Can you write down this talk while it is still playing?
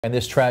And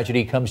this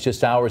tragedy comes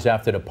just hours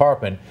after the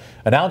department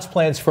announced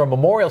plans for a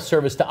memorial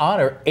service to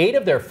honor 8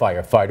 of their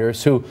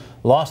firefighters who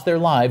lost their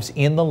lives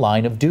in the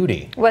line of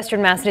duty.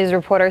 Western Mass News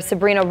reporter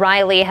Sabrina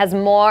Riley has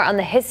more on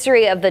the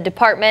history of the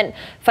department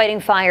fighting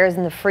fires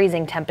in the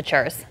freezing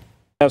temperatures.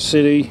 Our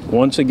city,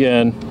 once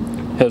again,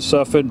 has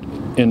suffered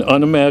an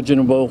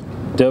unimaginable,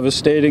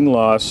 devastating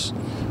loss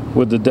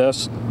with the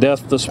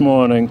death this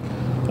morning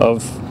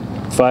of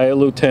Fire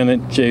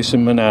Lieutenant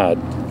Jason Menard.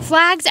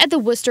 Flags at the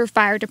Worcester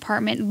Fire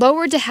Department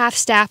lowered to half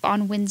staff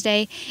on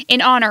Wednesday in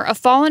honor of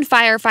fallen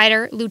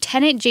firefighter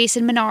Lieutenant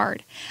Jason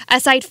Menard, a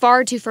sight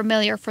far too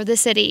familiar for the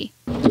city.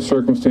 The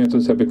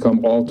circumstances have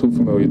become all too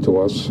familiar to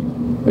us.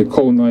 A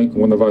cold night in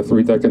one of our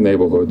 3-decade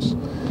neighborhoods,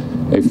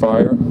 a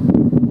fire,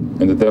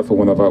 and the death of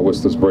one of our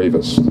Worcester's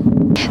bravest.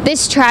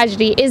 This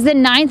tragedy is the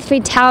 9th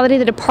fatality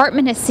the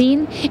department has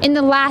seen in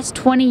the last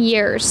 20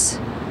 years.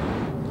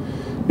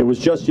 It was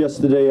just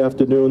yesterday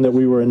afternoon that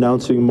we were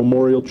announcing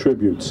memorial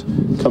tributes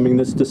coming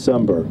this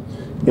December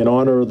in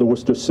honor of the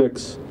Worcester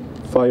 6,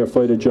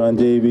 firefighter John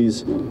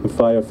Davies and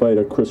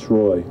firefighter Chris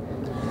Roy.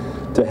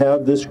 To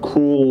have this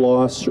cruel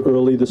loss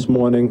early this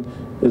morning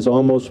is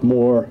almost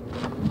more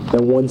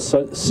than one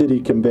city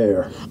can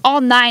bear.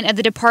 All 9 of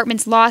the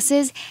department's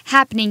losses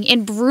happening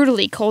in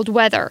brutally cold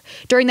weather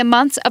during the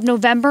months of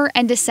November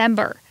and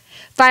December.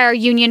 Fire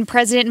Union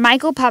President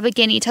Michael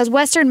Papagini tells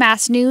Western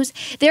Mass News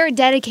they are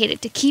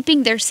dedicated to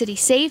keeping their city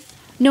safe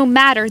no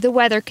matter the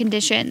weather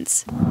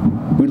conditions.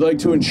 We'd like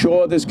to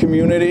ensure this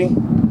community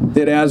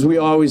that, as we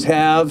always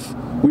have,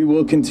 we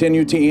will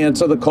continue to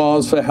answer the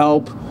calls for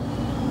help,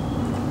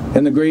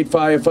 and the great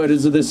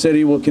firefighters of the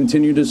city will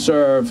continue to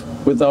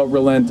serve without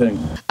relenting.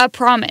 A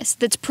promise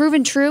that's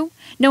proven true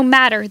no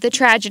matter the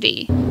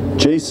tragedy.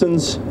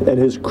 Jason's and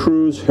his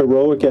crew's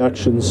heroic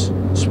actions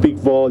speak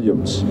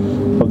volumes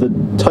of the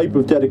type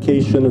of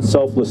dedication and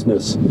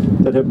selflessness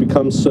that have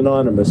become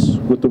synonymous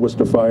with the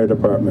Worcester Fire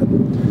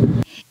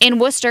Department. In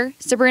Worcester,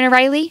 Sabrina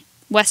Riley,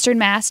 Western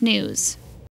Mass News.